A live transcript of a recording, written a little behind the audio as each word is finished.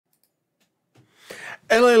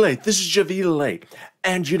LALATE, this is JOVITALATE.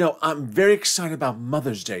 And you know, I'm very excited about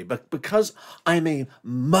Mother's Day, but because I'm a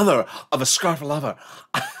mother of a scarf lover,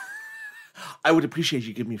 I would appreciate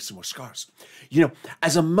you giving me some more scarves. You know,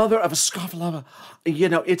 as a mother of a scarf lover, you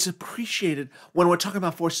know, it's appreciated when we're talking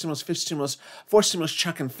about fourth stimulus, fifth stimulus, fourth stimulus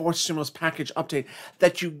check, and fourth stimulus package update,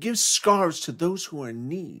 that you give scarves to those who are in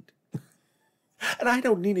need. And I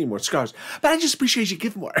don't need any more scarves, but I just appreciate you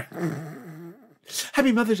giving more.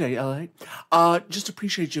 Happy Mother's Day, LA. Just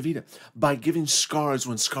appreciate Jovita by giving scars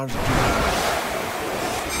when scars are due.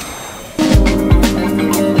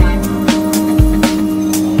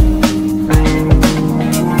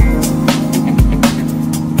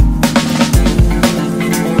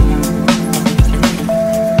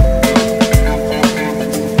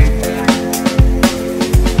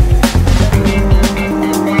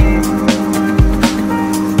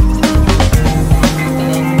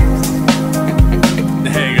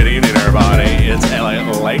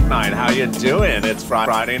 Doing? It's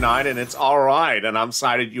Friday night and it's all right, and I'm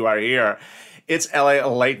excited you are here. It's LA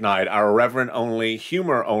Late Night, our reverent-only,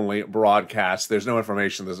 humor-only broadcast. There's no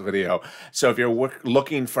information in this video, so if you're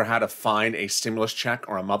looking for how to find a stimulus check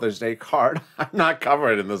or a Mother's Day card, I'm not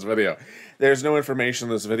covering it in this video. There's no information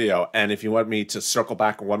in this video, and if you want me to circle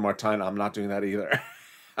back one more time, I'm not doing that either.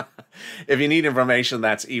 If you need information,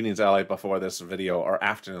 that's Evenings LA before this video or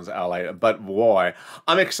Afternoons LA, but boy,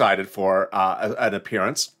 I'm excited for an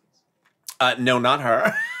appearance. No, not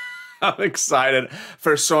her. I'm excited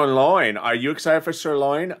for SIRLOIN. Are you excited for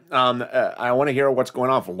SIRLOIN? I want to hear what's going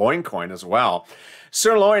on for Loin Coin as well.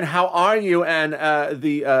 SIRLOIN, how are you? And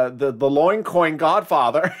the Loin Coin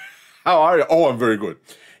Godfather, how are you? Oh, I'm very good.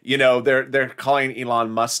 You know, they're calling Elon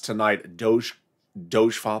Musk tonight Doge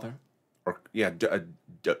Father, or yeah,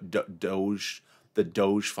 Doge, the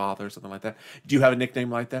Doge Father, something like that. Do you have a nickname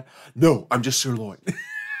like that? No, I'm just SIRLOIN.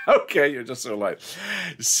 Okay, you're just so light.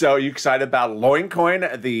 So you excited about Loin Coin,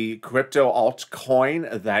 the crypto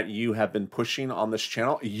altcoin that you have been pushing on this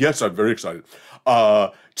channel? Yes, I'm very excited.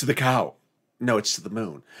 To the cow. No, it's to the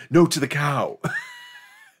moon. No, to the cow.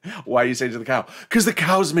 Why you say to the cow? Because the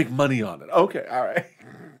cows make money on it. Okay, all right.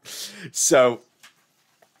 So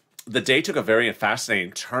the day took a very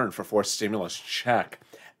fascinating turn for fourth stimulus check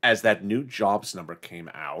as that new jobs number came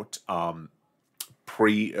out.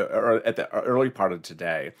 At the early part of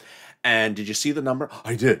today. And did you see the number?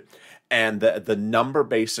 I did. And the number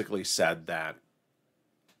basically said that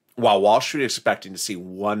while Wall Street is expecting to see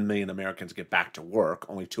 1 million Americans get back to work,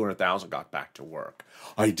 only 200,000 got back to work.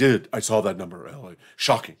 I did. I saw that number.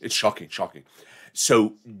 Shocking. It's shocking, shocking.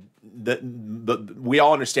 So we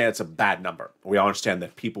all understand it's a bad number. We all understand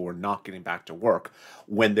that people were not getting back to work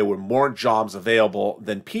when there were more jobs available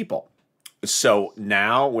than people. So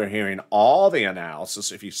now we're hearing all the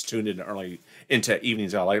analysis. If you tuned in early into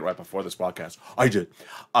Evenings LA right before this broadcast, I did.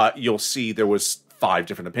 You'll see there was 5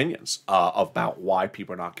 different opinions about why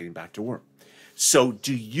people are not getting back to work. So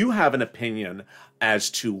do you have an opinion as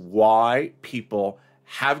to why people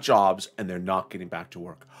have jobs and they're not getting back to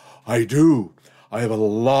work? I do. I have a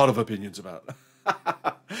lot of opinions about it.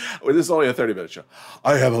 Well, this is only a 30-minute show.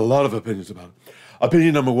 I have a lot of opinions about it.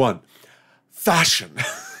 Opinion number 1, fashion.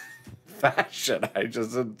 Fashion. I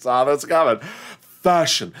just saw this coming.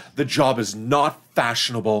 Fashion. The job is not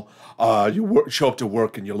fashionable. You show up to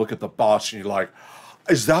work and you look at the boss and you're like,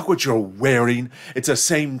 is that what you're wearing? It's the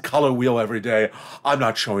same color wheel every day. I'm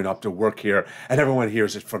not showing up to work here. And everyone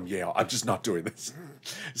hears it from Yale. I'm just not doing this.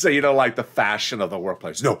 So you don't like the fashion of the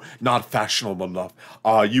workplace. No, not fashionable enough.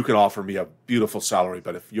 You can offer me a beautiful salary,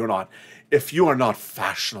 but if you are not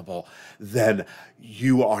fashionable, then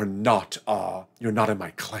you are not, you're not in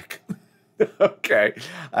my clique. Okay,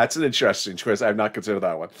 that's an interesting choice. I have not considered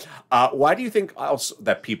that one. Why do you think else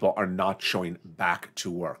that people are not showing back to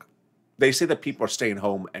work? They say that people are staying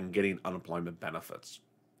home and getting unemployment benefits.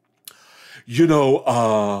 You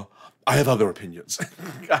know, I have other opinions.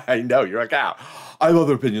 I know, you're a cow. I have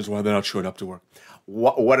other opinions why they're not showing up to work.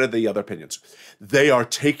 What are the other opinions? They are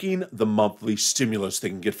taking the monthly stimulus they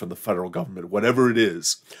can get from the federal government, whatever it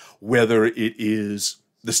is, whether it is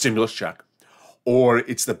the stimulus check, or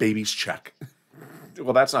it's the baby's check.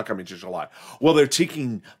 Well, that's not coming to July. Well, they're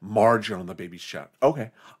taking margin on the baby's check. Okay,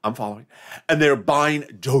 I'm following. And they're buying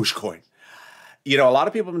Dogecoin. You know, a lot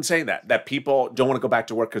of people have been saying that people don't want to go back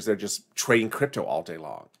to work because they're just trading crypto all day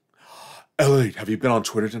long. Elliot, have you been on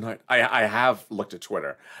Twitter tonight? I have looked at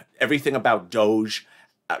Twitter. Everything about Doge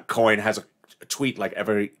coin has a tweet like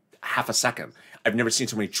every half a second. I've never seen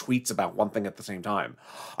so many tweets about one thing at the same time.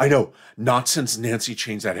 I know, not since Nancy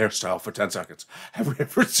changed that hairstyle for 10 seconds have we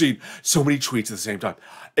ever seen so many tweets at the same time.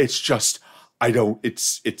 It's just,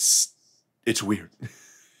 it's weird.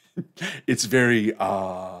 It's very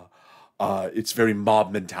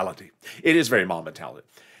mob mentality. It is very mob mentality.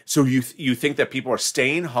 So you think that people are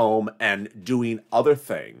staying home and doing other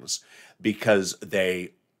things because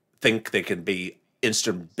they think they can be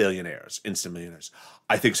instant billionaires, instant millionaires.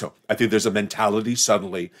 I think so. I think there's a mentality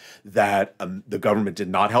suddenly that the government did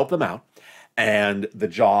not help them out, and the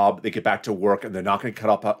job, they get back to work and they're not going to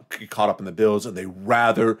get caught up in the bills, and they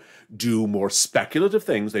rather do more speculative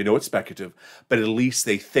things. They know it's speculative, but at least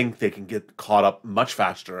they think they can get caught up much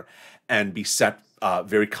faster and be set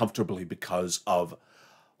very comfortably because of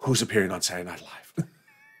who's appearing on Saturday Night Live.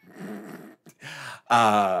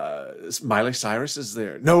 Miley Cyrus is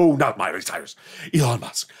there. No, not Miley Cyrus. Elon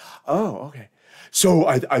Musk. Oh, okay. So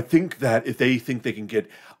I think that if they think they can get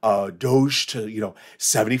Doge to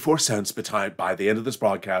 74 cents by the end of this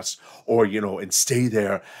broadcast, or and stay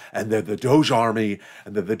there, and they're the Doge army,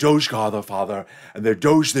 and they're the Doge Godfather, and they're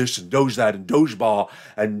Doge this and Doge that and Doge ball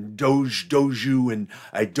and Doge you, and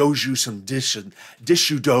I Doge you some dish and dish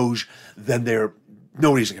you Doge, then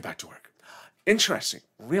nobody's gonna get back to work. Interesting,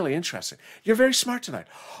 really interesting. You're very smart tonight.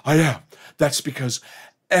 I am. That's because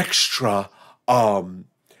extra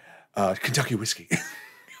Kentucky whiskey.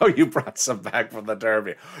 Oh, you brought some back from the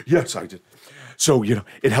Derby. Yes, I did. So,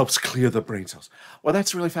 it helps clear the brain cells. Well,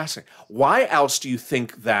 that's really fascinating. Why else do you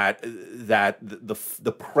think that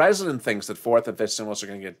the president thinks that fourth and fifth stimulus are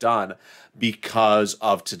going to get done because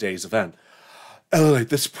of today's event?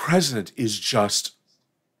 This president is just,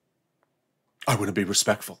 I want to be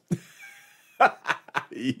respectful.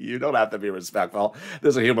 You don't have to be respectful.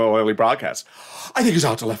 This is a human-only broadcast. I think he's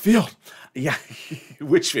out to left field. Yeah,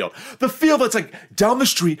 which field? The field that's like down the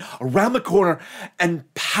street, around the corner, and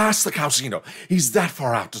past the casino. He's that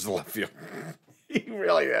far out to the left field. He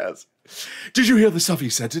really is. Did you hear the stuff he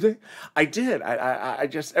said today? I did. I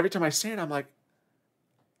just, every time I say it, I'm like,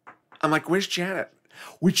 where's Janet?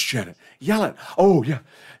 Which Janet? Yellen. Oh, yeah.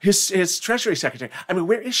 His Treasury Secretary. I mean,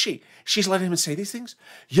 where is she? She's letting him say these things?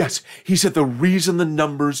 Yes. He said the reason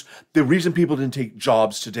people didn't take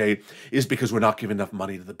jobs today is because we're not giving enough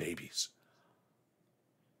money to the babies.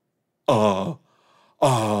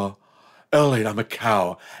 LALATE, I'm a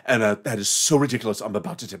cow, and that is so ridiculous, I'm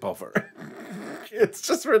about to tip over. It's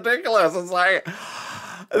just ridiculous. It's like,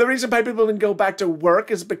 the reason why people didn't go back to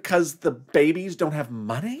work is because the babies don't have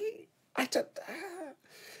money?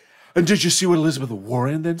 And did you see what Elizabeth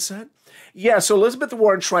Warren then said? Yeah, so Elizabeth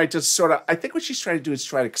Warren tried to I think what she's trying to do is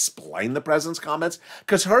try to explain the president's comments,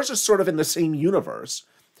 because hers is sort of in the same universe.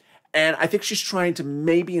 And I think she's trying to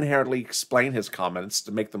maybe inherently explain his comments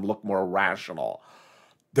to make them look more rational.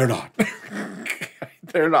 They're not.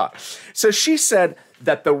 They're not. So she said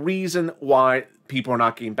that the reason why people are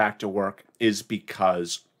not getting back to work is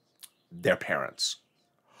because they're parents.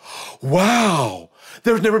 Wow!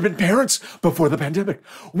 There's never been parents before the pandemic.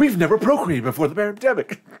 We've never procreated before the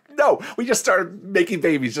pandemic. No, we just started making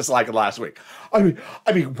babies just like last week. I mean,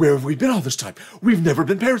 where have we been all this time? We've never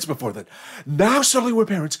been parents before then. Now suddenly we're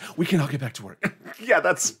parents. We cannot get back to work. Yeah,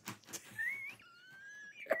 that's...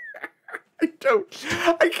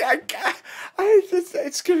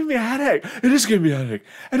 It's giving me a headache. It is giving me a headache.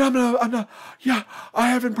 And I'm not, yeah, I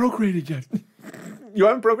haven't procreated yet. You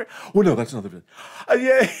haven't procreated? Well, no, that's another bit.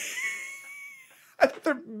 Yeah. I think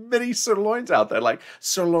there are many sirloins out there, like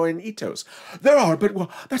sirloinitos. There are, but,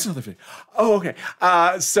 well, that's another thing. Oh, okay.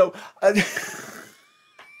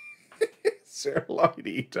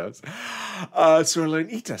 Sirloinitos.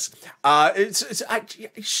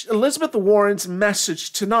 Sirloinitos. Elizabeth Warren's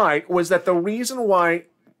message tonight was that the reason why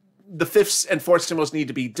the fifth and fourth stimulus need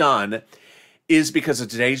to be done is because of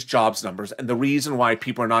today's jobs numbers, and the reason why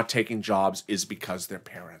people are not taking jobs is because they're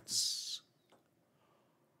parents.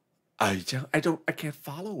 I can't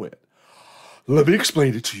follow it. Let me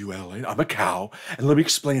explain it to you, LA. I'm a cow, and let me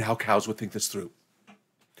explain how cows would think this through.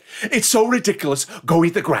 It's so ridiculous. Go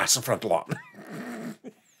eat the grass in front lawn.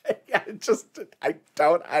 I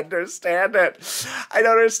don't understand it. I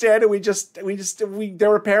don't understand it. There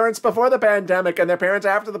were parents before the pandemic, and they're parents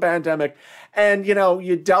after the pandemic. And,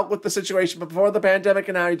 you dealt with the situation before the pandemic,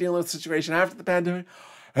 and now you're dealing with the situation after the pandemic.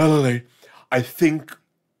 LA, I think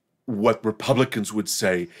what Republicans would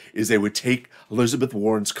say is they would take Elizabeth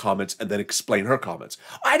Warren's comments and then explain her comments.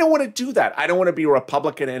 I don't want to do that. I don't want to be a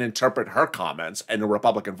Republican and interpret her comments in a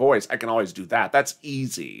Republican voice. I can always do that. That's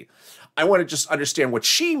easy. I want to just understand what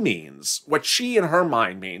she means, what she in her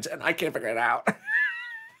mind means, and I can't figure it out.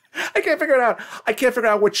 I can't figure it out. I can't figure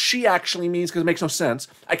out what she actually means because it makes no sense.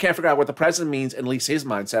 I can't figure out what the president means, at least his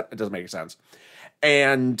mindset. It doesn't make sense.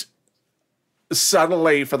 And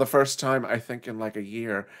suddenly, for the first time, I think in like a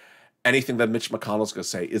year, anything that Mitch McConnell's going to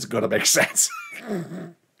say is going to make sense.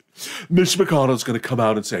 Mitch McConnell's going to come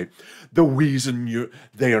out and say, the reason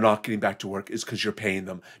they are not getting back to work is because you're paying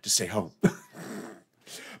them to stay home.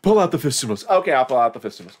 Pull out the fifth stimulus. Okay, I'll pull out the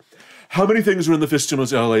fifth stimulus. How many things are in the fifth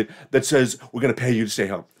stimulus, LA, that says we're going to pay you to stay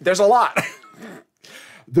home? There's a lot.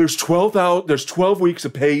 There's 12 weeks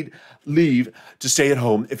of paid leave to stay at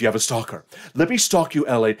home if you have a stalker. Let me stalk you,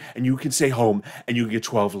 LA, and you can stay home and you can get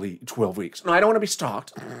 12 weeks. No, I don't want to be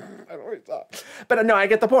stalked. I don't want to be stalked. But no, I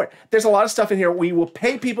get the point. There's a lot of stuff in here. We will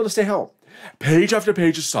pay people to stay home. Page after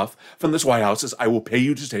page of stuff from this White House says, I will pay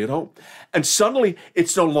you to stay at home. And suddenly,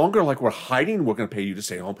 it's no longer like we're hiding we're going to pay you to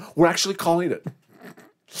stay home. We're actually calling it.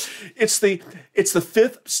 It's the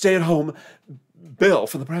fifth stay-at-home bill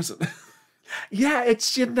for the president. Yeah,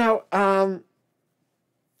 it's, you know,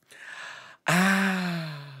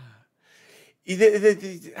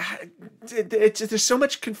 there's so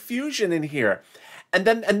much confusion in here. And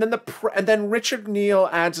then Richard Neal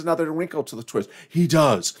adds another wrinkle to the twist. He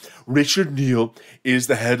does. Richard Neal is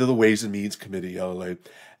the head of the Ways and Means Committee, LA,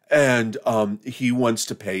 and he wants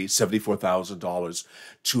to pay $74,000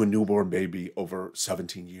 to a newborn baby over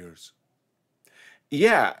 17 years.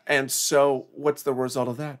 Yeah, and so what's the result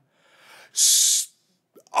of that?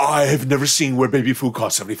 I've never seen where baby food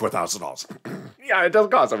costs $74,000. Yeah, it does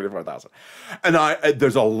cost $74,000. And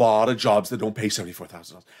there's a lot of jobs that don't pay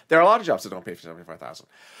 $74,000. There are a lot of jobs that don't pay for $74,000.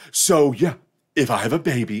 So yeah, if I have a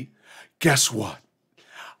baby, guess what?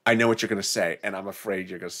 I know what you're going to say, and I'm afraid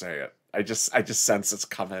you're going to say it. I just sense it's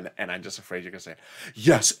coming, and I'm just afraid you're going to say it.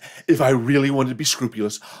 Yes, if I really wanted to be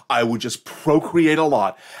scrupulous, I would just procreate a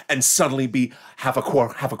lot and suddenly have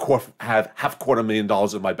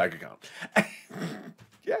 $250,000 in my bank account.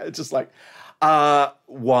 Yeah, it's just like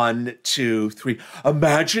 1, 2, 3.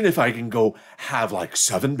 Imagine if I can go have like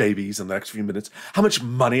 7 babies in the next few minutes. How much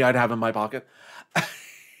money I'd have in my pocket?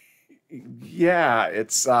 Yeah,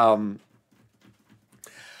 it's oh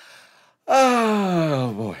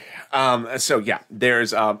boy. So yeah,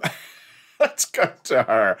 there's let's go to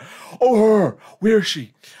her. Oh, her. Where is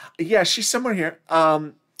she? Yeah, she's somewhere here.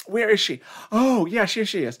 Where is she? Oh, yeah, here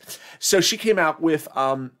she is. So she came out with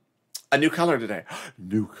a new color today.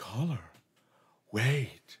 New color?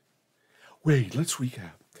 Wait, let's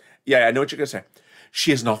recap. Yeah, I know what you're going to say.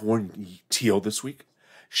 She has not worn teal this week.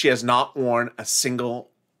 She has not worn a single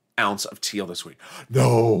ounce of teal this week.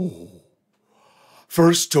 No.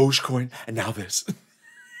 First Dogecoin and now this.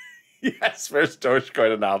 Yes, first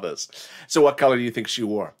Dogecoin and now this. So what color do you think she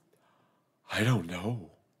wore? I don't know.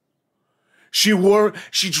 She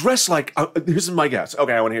dressed like, here's my guess.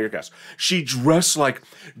 Okay, I want to hear your guess. She dressed like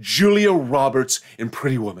Julia Roberts in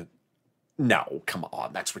Pretty Woman. No, come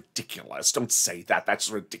on, that's ridiculous. Don't say that, that's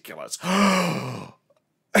ridiculous. I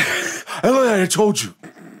told you.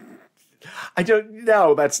 I don't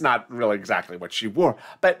know, that's not really exactly what she wore,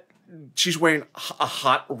 but she's wearing a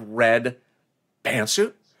hot red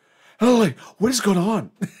pantsuit. Like, what is going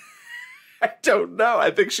on? I don't know. I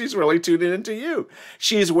think she's really tuning into you.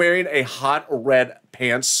 She is wearing a hot red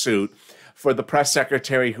pantsuit for the press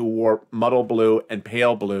secretary who wore muddle blue and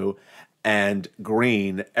pale blue and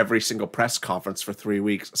green every single press conference for 3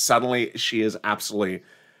 weeks. Suddenly, she is absolutely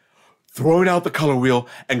throwing out the color wheel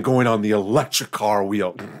and going on the electric car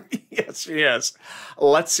wheel. Yes, she is.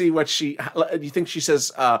 Let's see what do you think she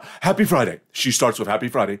says, Happy Friday. She starts with Happy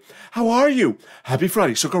Friday. How are you? Happy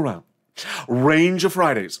Friday. So go around. Range of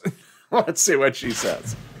Fridays. Let's see what she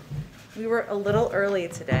says. We were a little early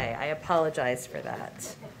today. I apologize for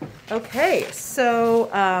that. Okay,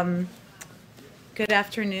 so good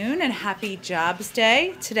afternoon and happy Jobs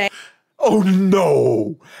Day today. Oh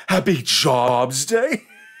no! Happy Jobs Day?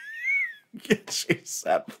 Yeah, she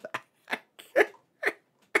said that.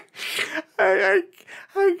 I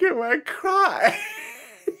cry.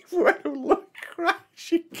 When I look cry,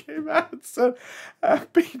 she came out and said,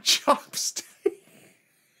 Happy Jobs Day.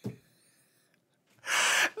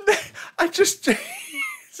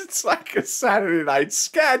 It's like a Saturday night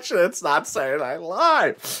sketch, and it's not Saturday Night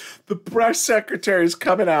Live. The press secretary is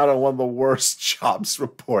coming out on one of the worst jobs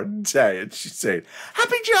report day, and she's saying,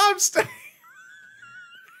 Happy Jobs Day.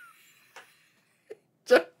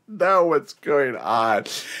 Don't know what's going on.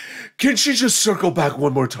 Can she just circle back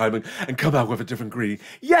one more time and come out with a different greeting?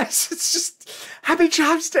 Yes, it's just Happy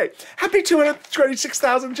Jobs Day. Happy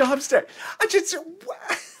 226,000 Jobs Day.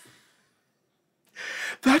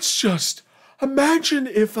 That's just, imagine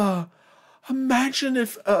if someone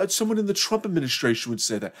in the Trump administration would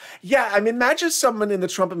say that. Yeah, I mean, imagine someone in the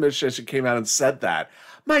Trump administration came out and said that.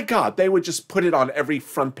 My God, they would just put it on every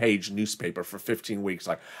front page newspaper for 15 weeks.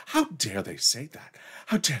 Like, how dare they say that?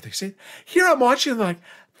 How dare they say that? Here I'm watching, like,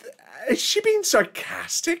 is she being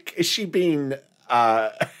sarcastic? Is she being,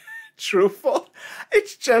 truthful.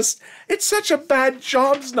 It's such a bad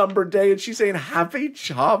jobs number day, and she's saying happy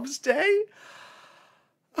jobs day?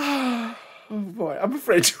 Oh boy, I'm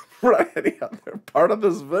afraid to write any other part of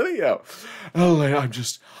this video. Oh, I'm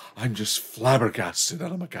just flabbergasted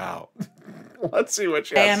out of Macau. Let's see what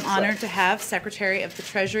she has to say. I am honored to have Secretary of the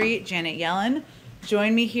Treasury, Janet Yellen,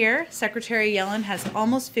 join me here. Secretary Yellen has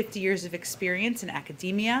almost 50 years of experience in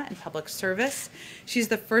academia and public service. She's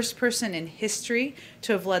the first person in history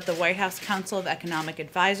to have led the White House Council of Economic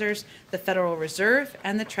Advisors, the Federal Reserve,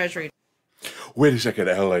 and the Treasury. Wait a second,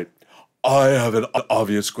 LA. I have an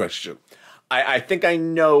obvious question. I think I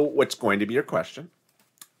know what's going to be your question.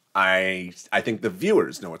 I think the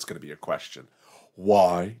viewers know what's going to be your question.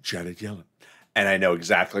 Why Janet Yellen? And I know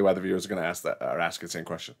exactly why the viewers are going to ask that or ask the same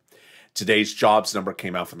question. Today's jobs number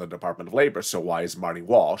came out from the Department of Labor, so why is Marty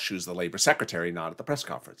Walsh, who's the labor secretary, not at the press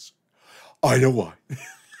conference? I know why.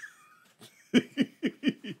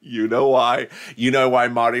 You know why? You know why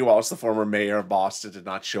Marty Walsh, the former mayor of Boston, did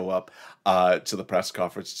not show up to the press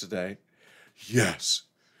conference today? Yes,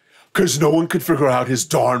 because no one could figure out his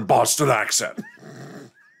darn Boston accent.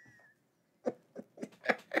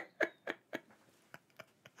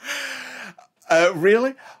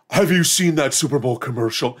 Really? Have you seen that Super Bowl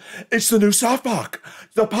commercial? It's the new South Park.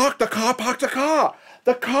 The car parked the car.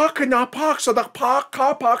 The car could not park, so the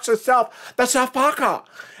car parks itself. The South Parker.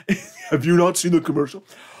 Have you not seen the commercial?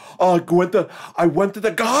 I went to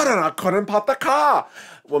the garden. I couldn't park the car.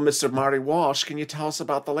 Well, Mr. Marty Walsh, can you tell us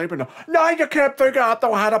about the labor? No, you can't figure out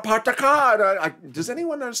how to park the car. Does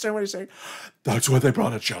anyone understand what he's saying? That's why they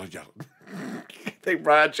brought a Janet Yellen. They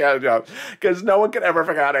brought a Janet Yellen because no one can ever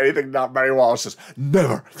figure out anything that Marty Walsh says.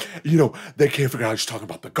 Never. You know, they can't figure out he's talking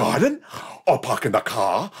about the garden or parking the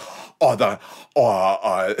car or the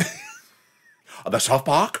South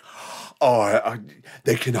Park. Or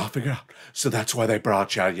they cannot figure out. So that's why they brought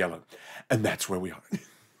Janet Yellen. And that's where we are.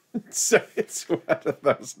 So it's one of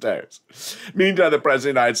those days. Meantime, the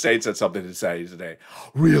President of the United States had something to say today.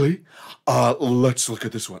 Really? Let's look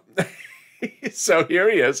at this one. So here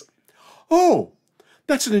he is. Oh,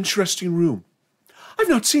 that's an interesting room. I've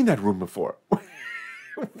not seen that room before.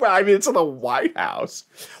 Well, I mean, it's in the White House.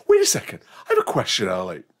 Wait a second. I have a question,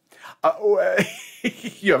 Ellie.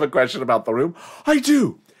 You have a question about the room? I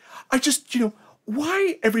do. I just,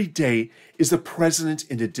 why every day is the president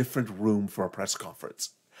in a different room for a press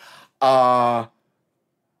conference? I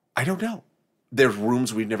don't know. There's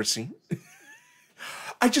rooms we've never seen.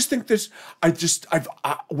 I just think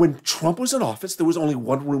when Trump was in office, there was only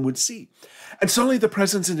one room we'd see. And suddenly the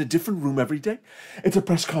president's in a different room every day. It's a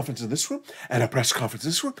press conference in this room and a press conference in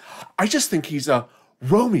this room. I just think he's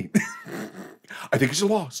roaming. I think he's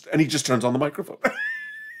lost. And he just turns on the microphone.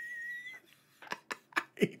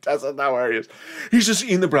 He doesn't know where he is. He's just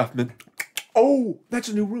eating the breath mint. Oh, that's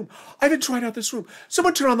a new room. I haven't tried out this room.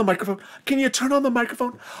 Someone turn on the microphone. Can you turn on the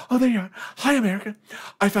microphone? Oh, there you are. Hi, America.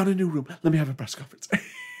 I found a new room. Let me have a press conference.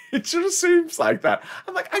 It just seems like that.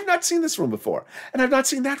 I'm like, I've not seen this room before. And I've not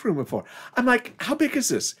seen that room before. I'm like, how big is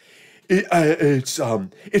this? It's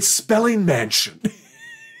Spelling Mansion.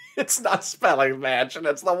 It's not Spelling Mansion.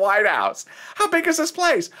 It's the White House. How big is this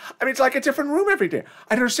place? I mean, it's like a different room every day.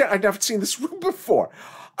 I don't understand. I've never seen this room before.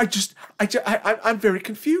 I'm very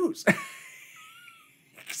confused.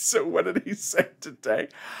 So what did he say today?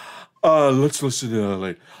 Let's listen to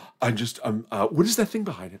LA. What is that thing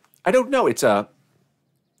behind it? I don't know. It's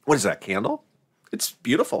what is that, candle? It's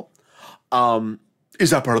beautiful. Is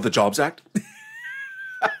that part of the Jobs Act?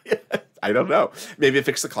 I don't know. Maybe it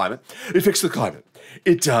fixed the climate. It fixed the climate.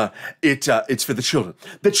 It's for the children.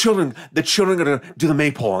 The children are going to do the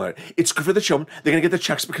maypole on it. It's good for the children. They're going to get the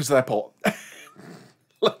checks because of that pole.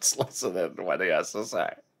 Let's listen to what he has to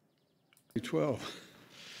say. 12.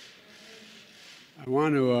 I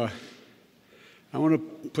want to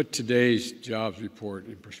put today's jobs report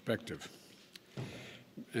in perspective.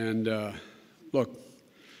 And look,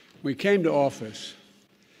 we came to office.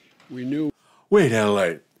 We knew. Wait,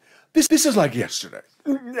 LA. This is like yesterday.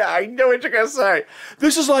 Yeah, I know what you're going to say.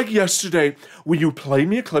 This is like yesterday when you played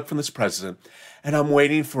me a clip from this president, and I'm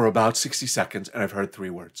waiting for about 60 seconds, and I've heard 3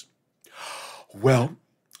 words. Well,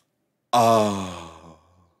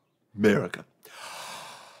 America.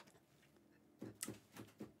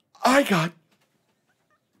 I got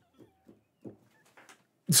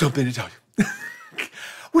something to tell you.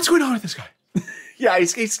 What's going on with this guy? Yeah,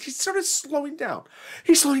 he's sort of slowing down.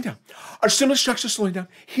 He's slowing down. Our stimulus checks are slowing down.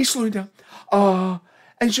 He's slowing down. And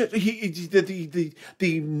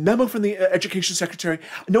the memo from the education secretary,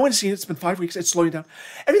 no one's seen it. It's been 5 weeks. It's slowing down.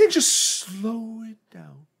 Everything's just slowing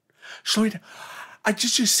down. Slowing down. I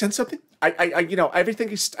just sense something. Everything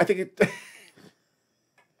is, I think it,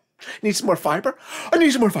 Need some more fiber? I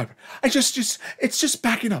need some more fiber. It's just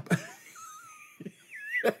backing up.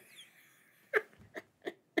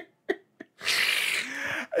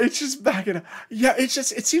 It's just backing up. Yeah, it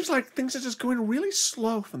seems like things are just going really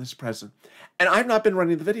slow from this president. And I've not been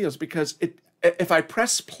running the videos because if I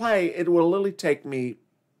press play, it will literally take me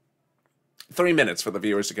 3 minutes for the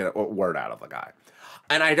viewers to get a word out of the guy.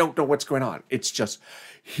 And I don't know what's going on. It's just,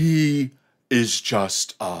 he is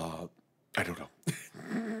just, I don't know.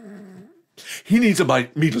 He needs a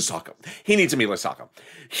meatless taco. He needs a meatless taco.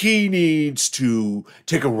 He needs to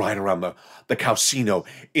take a ride around the casino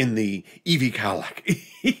in the EV Cadillac.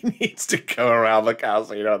 He needs to go around the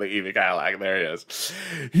casino in the EV Cadillac. There he is.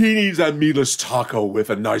 He needs a meatless taco with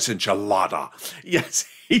a nice enchilada. Yes,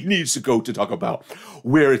 he needs to go to Taco Bell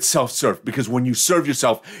where it's self-serve, because when you serve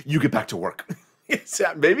yourself, you get back to work.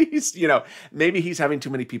 Maybe he's having too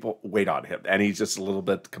many people wait on him and he's just a little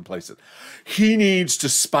bit complacent. He needs to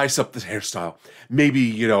spice up the hairstyle.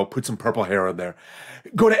 Maybe, put some purple hair in there.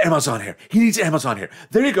 Go to Amazon hair. He needs Amazon hair.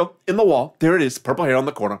 There you go. In the wall. There it is. Purple hair on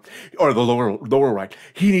the corner or the lower right.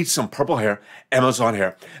 He needs some purple hair, Amazon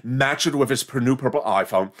hair. Match it with his new purple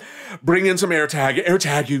iPhone. Bring in some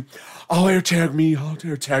AirTag you. I'll AirTag me. I'll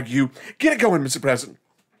AirTag you. Get it going, Mr. President.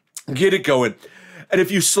 Get it going. And if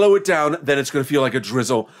you slow it down, then it's going to feel like a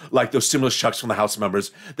drizzle, like those stimulus checks from the House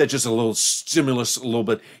members. That just a little stimulus, a little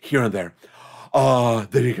bit here and there.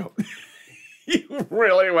 There you go. You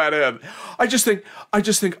really went in. I just think I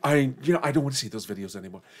don't want to see those videos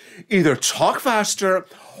anymore. Either talk faster,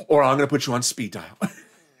 or I'm going to put you on speed dial.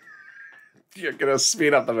 You're going to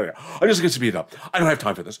speed up the video. I'm just going to speed it up. I don't have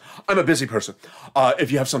time for this. I'm a busy person. If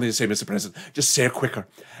you have something to say, Mr. President, just say it quicker.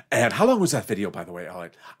 And how long was that video, by the way?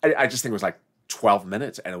 I just think it was like 12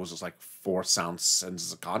 minutes, and it was just like 4 sound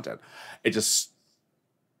sentences of content. It just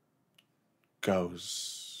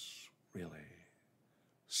goes really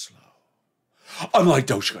slow. Unlike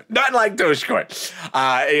Dogecoin. Not like Dogecoin.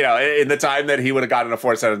 In the time that he would have gotten a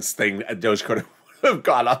 4-sentence thing, Dogecoin would have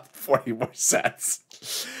gone up 40 more cents.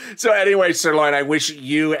 So anyway, Sirloin, I wish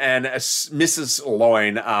you and Mrs.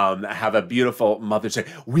 Loin have a beautiful Mother's Day.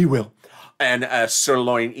 We will. And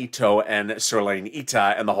Sirloin Ito and Sirloin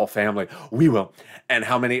Ita and the whole family. We will. And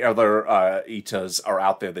how many other Itas are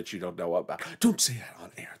out there that you don't know about? Don't say that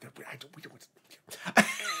on air. We don't.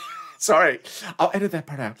 Sorry. I'll edit that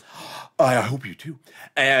part out. I hope you do.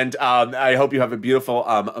 And I hope you have a beautiful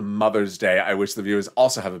Mother's Day. I wish the viewers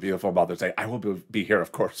also have a beautiful Mother's Day. I will be here,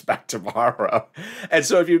 of course, back tomorrow. And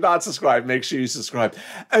so if you're not subscribed, make sure you subscribe.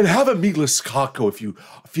 And have a meatless taco if you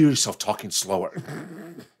feel yourself talking slower.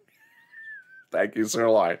 Thank you,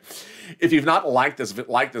 Sirloin. If you've not liked this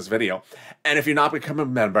video, and if you're not becoming a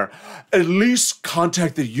member, at least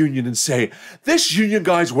contact the union and say, this union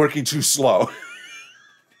guy's working too slow.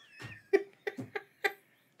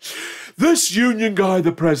 This union guy,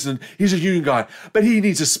 the president, he's a union guy, but he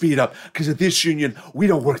needs to speed up, because at this union, we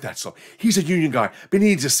don't work that slow. He's a union guy, but he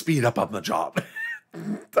needs to speed up on the job.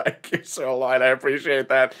 Thank you, Sirloin. I appreciate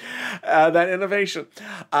that innovation.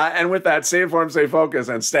 And with that, stay informed, stay focused,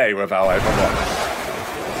 and stay with LA Football.